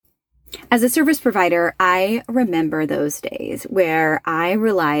As a service provider, I remember those days where I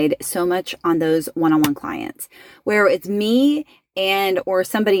relied so much on those one-on-one clients, where it's me and or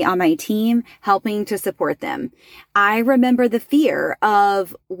somebody on my team helping to support them. I remember the fear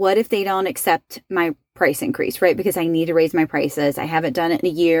of what if they don't accept my price increase, right? Because I need to raise my prices. I haven't done it in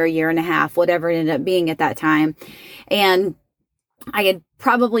a year and a half, whatever it ended up being at that time. And I had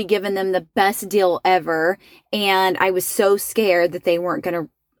probably given them the best deal ever. And I was so scared that they weren't going to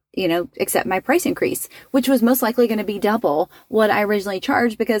accept my price increase, which was most likely going to be double what I originally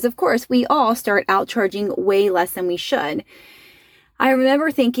charged, because of course we all start out charging way less than we should. I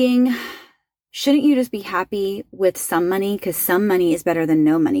remember thinking, shouldn't you just be happy with some money? Because some money is better than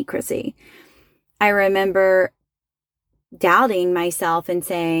no money, Chrissy. I remember doubting myself and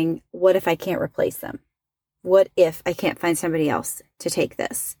saying, what if I can't replace them? What if I can't find somebody else to take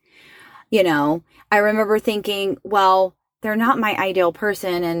this? I remember thinking, well, they're not my ideal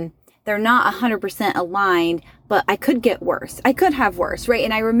person and they're not 100% aligned, but I could get worse. I could have worse, right?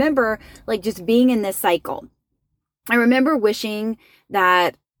 And I remember just being in this cycle. I remember wishing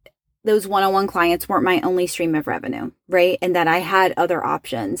that those one-on-one clients weren't my only stream of revenue, right? And that I had other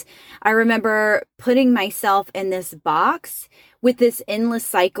options. I remember putting myself in this box with this endless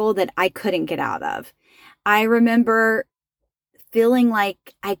cycle that I couldn't get out of. I remember feeling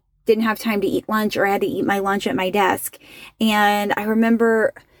like I didn't have time to eat lunch, or I had to eat my lunch at my desk. And I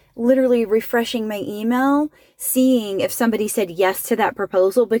remember literally refreshing my email, seeing if somebody said yes to that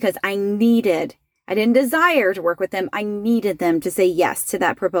proposal, because I didn't desire to work with them. I needed them to say yes to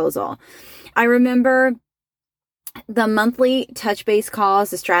that proposal. I remember the monthly touch base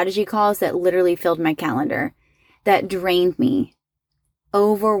calls, the strategy calls that literally filled my calendar, that drained me,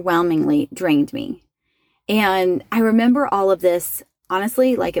 overwhelmingly drained me. And I remember all of this,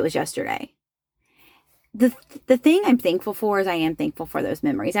 honestly, like it was yesterday. The thing I'm thankful for is I am thankful for those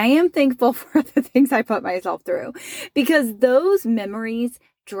memories. I am thankful for the things I put myself through, because those memories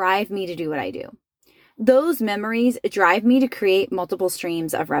drive me to do what I do. Those memories drive me to create multiple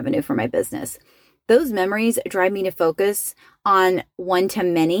streams of revenue for my business. Those memories drive me to focus on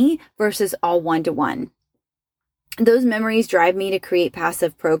one-to-many versus all one-to-one. Those memories drive me to create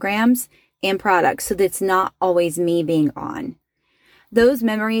passive programs and products so that it's not always me being on. Those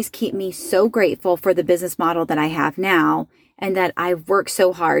memories keep me so grateful for the business model that I have now and that I've worked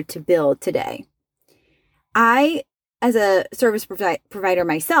so hard to build today. I, as a service provider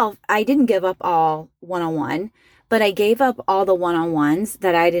myself, I didn't give up all one-on-one, but I gave up all the one-on-ones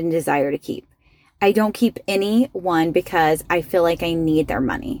that I didn't desire to keep. I don't keep any one because I feel like I need their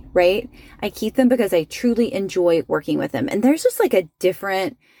money, right? I keep them because I truly enjoy working with them. And there's just a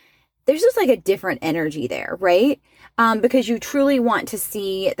different energy there, right? Because you truly want to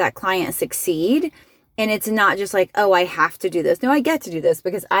see that client succeed. And it's not just oh, I have to do this. No, I get to do this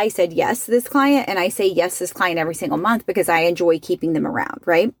because I said yes to this client, and I say yes to this client every single month because I enjoy keeping them around,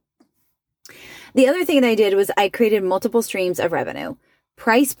 right? The other thing that I did was I created multiple streams of revenue,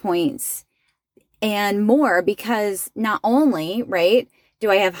 price points, and more, because not only, right, do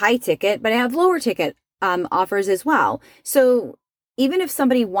I have high ticket, but I have lower ticket offers as well. So even if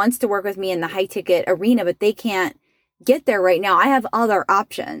somebody wants to work with me in the high ticket arena, but they can't get there right now, I have other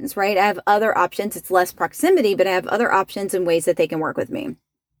options, right? I have other options. It's less proximity, but I have other options and ways that they can work with me.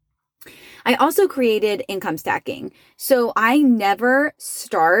 I also created income stacking. So I never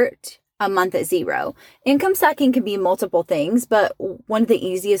start a month at zero. Income stacking can be multiple things, but one of the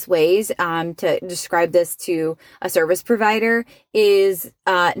easiest ways to describe this to a service provider is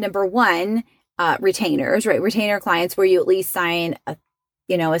number one, retainers, right? Retainer clients where you at least sign a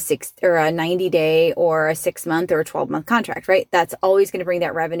 90-day or a 6-month or a 12-month contract, right? That's always going to bring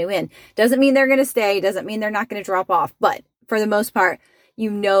that revenue in. Doesn't mean they're going to stay. Doesn't mean they're not going to drop off. But for the most part,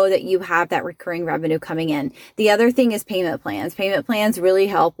 you know that you have that recurring revenue coming in. The other thing is payment plans. Payment plans really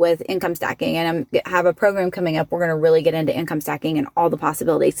help with income stacking. And I have a program coming up. We're going to really get into income stacking and all the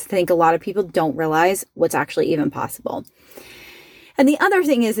possibilities. I think a lot of people don't realize what's actually even possible. And the other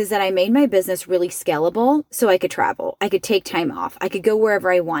thing is that I made my business really scalable so I could travel. I could take time off. I could go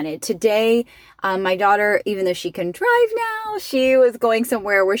wherever I wanted. Today, my daughter, even though she can drive now, she was going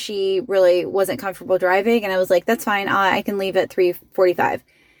somewhere where she really wasn't comfortable driving. And I was like, that's fine. I can leave at 3:45.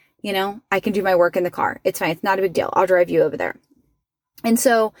 I can do my work in the car. It's fine. It's not a big deal. I'll drive you over there. And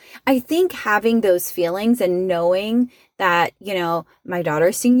so I think having those feelings and knowing that, my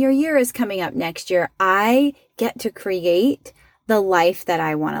daughter's senior year is coming up next year, I get to create the life that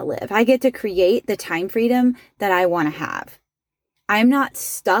I want to live. I get to create the time freedom that I want to have. I'm not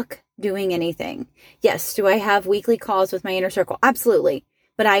stuck doing anything. Yes, do I have weekly calls with my inner circle? Absolutely.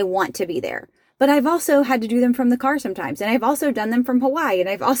 But I want to be there but I've also had to do them from the car sometimes. And I've also done them from Hawaii, and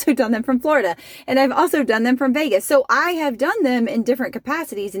I've also done them from Florida, and I've also done them from Vegas. So I have done them in different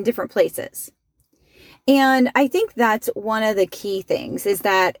capacities in different places. And I think that's one of the key things, is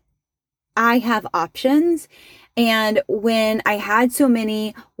that I have options. And when I had so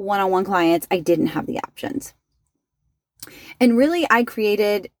many one-on-one clients, I didn't have the options. And really, I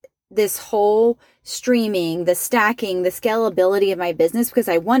created this whole streaming, the stacking, the scalability of my business because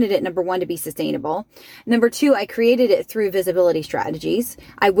I wanted it, number one, to be sustainable. Number two, I created it through visibility strategies.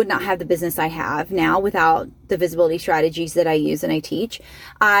 I would not have the business I have now without the visibility strategies that I use and I teach.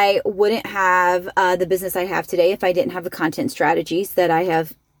 I wouldn't have the business I have today if I didn't have the content strategies that I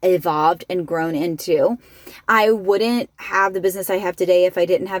have evolved and grown into. I wouldn't have the business I have today if I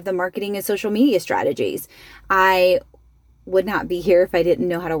didn't have the marketing and social media strategies. I would not be here if I didn't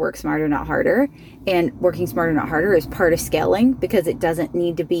know how to work smarter, not harder. And working smarter, not harder is part of scaling because it doesn't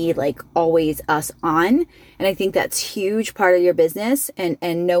need to be like always us on. And I think that's a huge part of your business and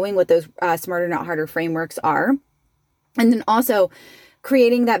knowing what those smarter, not harder frameworks are. And then also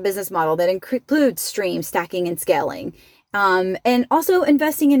creating that business model that includes stream, stacking, and scaling. And also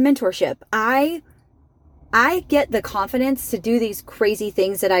investing in mentorship. I get the confidence to do these crazy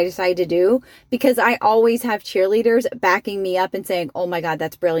things that I decide to do because I always have cheerleaders backing me up and saying, oh my God,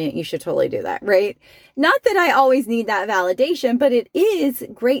 that's brilliant. You should totally do that, right? Not that I always need that validation, but it is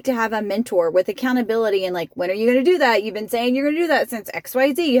great to have a mentor with accountability and like, when are you going to do that? You've been saying you're going to do that since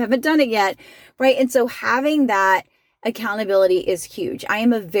XYZ. You haven't done it yet, right? And so having that accountability is huge. I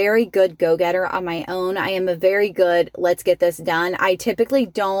am a very good go-getter on my own. I am a very good, let's get this done. I typically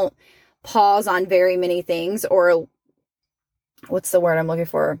don't pause on very many things or what's the word I'm looking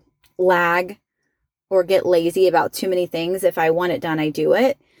for? Lag or get lazy about too many things. If I want it done, I do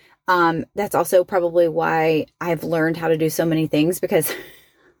it. That's also probably why I've learned how to do so many things because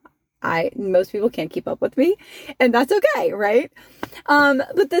most people can't keep up with me and that's okay. Right.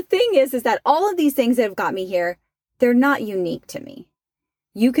 But the thing is that all of these things that have got me here, they're not unique to me.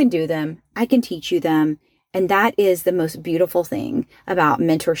 You can do them. I can teach you them. And that is the most beautiful thing about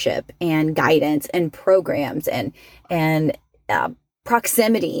mentorship and guidance and programs and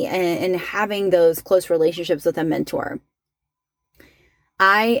proximity and having those close relationships with a mentor.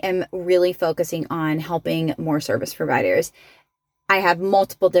 I am really focusing on helping more service providers. I have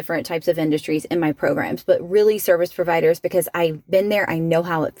multiple different types of industries in my programs, but really service providers because I've been there. I know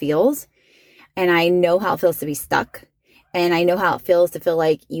how it feels and I know how it feels to be stuck and I know how it feels to feel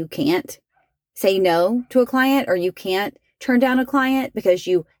like you can't say no to a client or you can't turn down a client because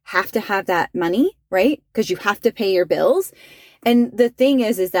you have to have that money, right? Because you have to pay your bills. And the thing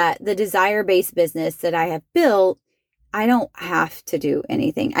is that the desire-based business that I have built, I don't have to do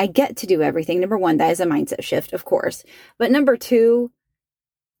anything. I get to do everything. Number one, that is a mindset shift, of course. But number two,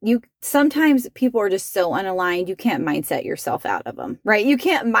 sometimes people are just so unaligned, you can't mindset yourself out of them, right? You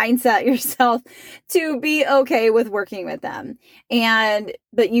can't mindset yourself to be okay with working with them.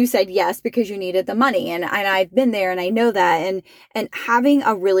 But you said yes because you needed the money. And I've been there and I know that. And having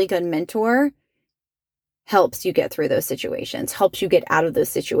a really good mentor helps you get through those situations, helps you get out of those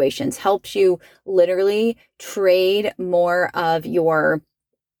situations, helps you literally trade more of your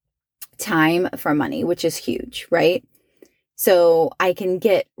time for money, which is huge, right? So I can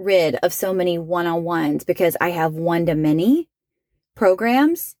get rid of so many one-on-ones because I have one-to-many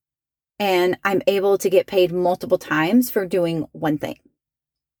programs and I'm able to get paid multiple times for doing one thing,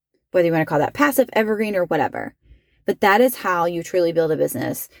 whether you want to call that passive, evergreen, or whatever. But that is how you truly build a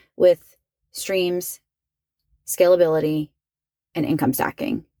business with streams, scalability, and income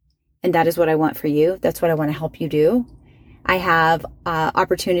stacking. And that is what I want for you. That's what I want to help you do. I have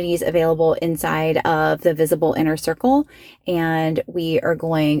opportunities available inside of the Visible Inner Circle, and we are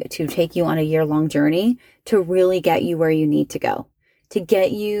going to take you on a year-long journey to really get you where you need to go, to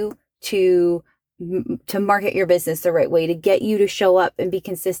get you to market your business the right way, to get you to show up and be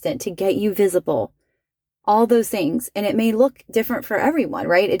consistent, to get you visible, all those things. And it may look different for everyone,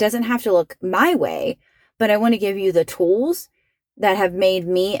 right? It doesn't have to look my way, but I want to give you the tools that have made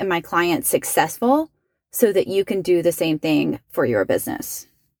me and my clients successful so that you can do the same thing for your business.